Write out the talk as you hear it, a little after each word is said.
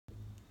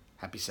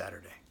Happy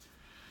Saturday.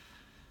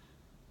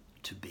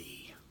 To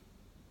be.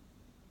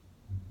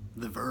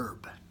 The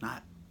verb,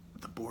 not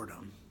the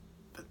boredom,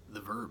 but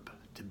the verb,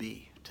 to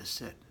be, to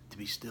sit, to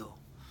be still,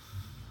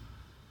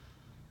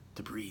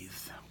 to breathe.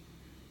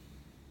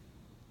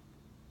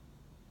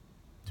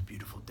 It's a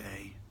beautiful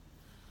day.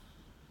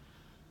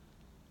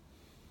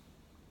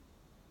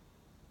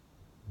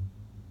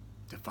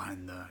 To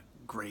find the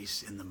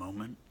grace in the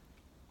moment,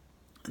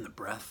 in the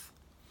breath,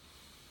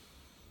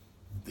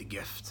 the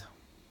gift,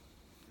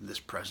 this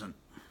present.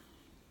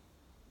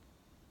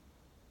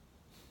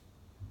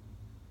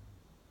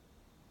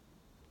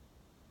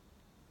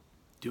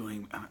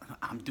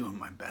 I'm doing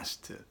my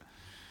best to,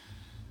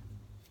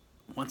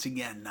 once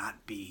again,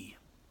 not be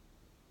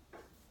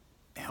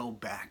held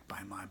back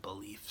by my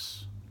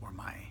beliefs or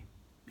my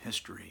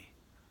history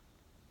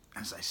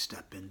as I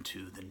step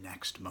into the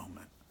next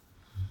moment,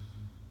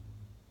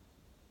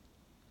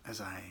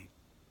 as I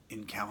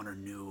encounter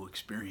new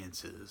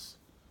experiences,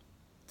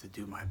 to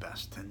do my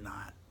best to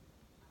not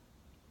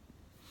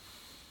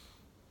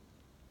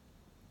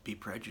be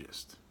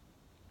prejudiced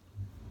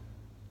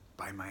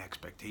by my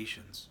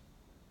expectations.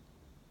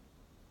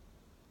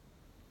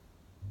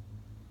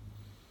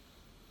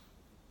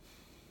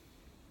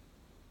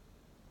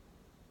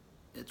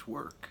 It's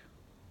work,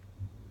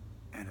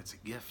 and it's a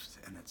gift,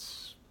 and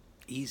it's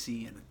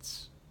easy, and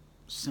it's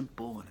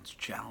simple, and it's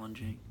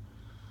challenging.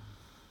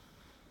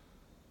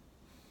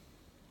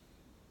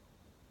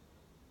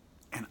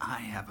 And I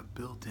have a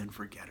built-in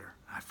forgetter.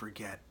 I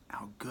forget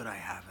how good I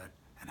have it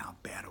and how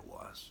bad it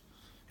was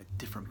at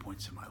different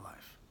points in my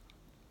life.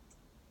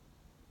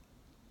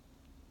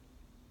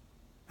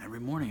 Every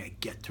morning I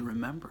get to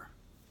remember.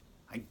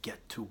 I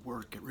get to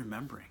work at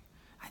remembering.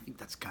 I think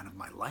that's kind of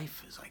my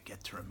life, is I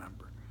get to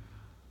remember.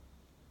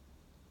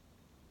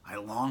 I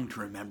long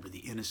to remember the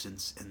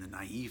innocence and the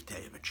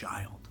naivete of a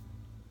child,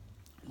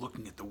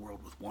 looking at the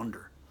world with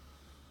wonder.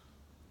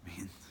 I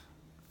mean,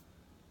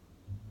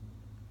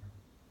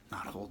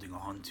 not holding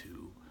on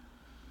to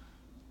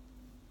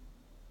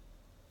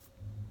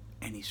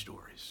any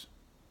stories.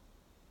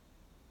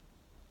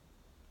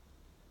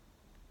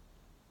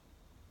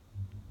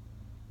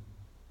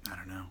 I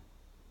don't know.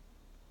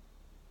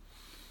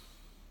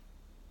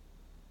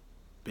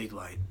 Big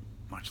light,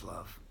 much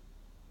love.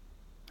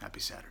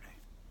 Happy Saturday.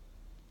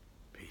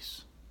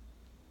 Peace.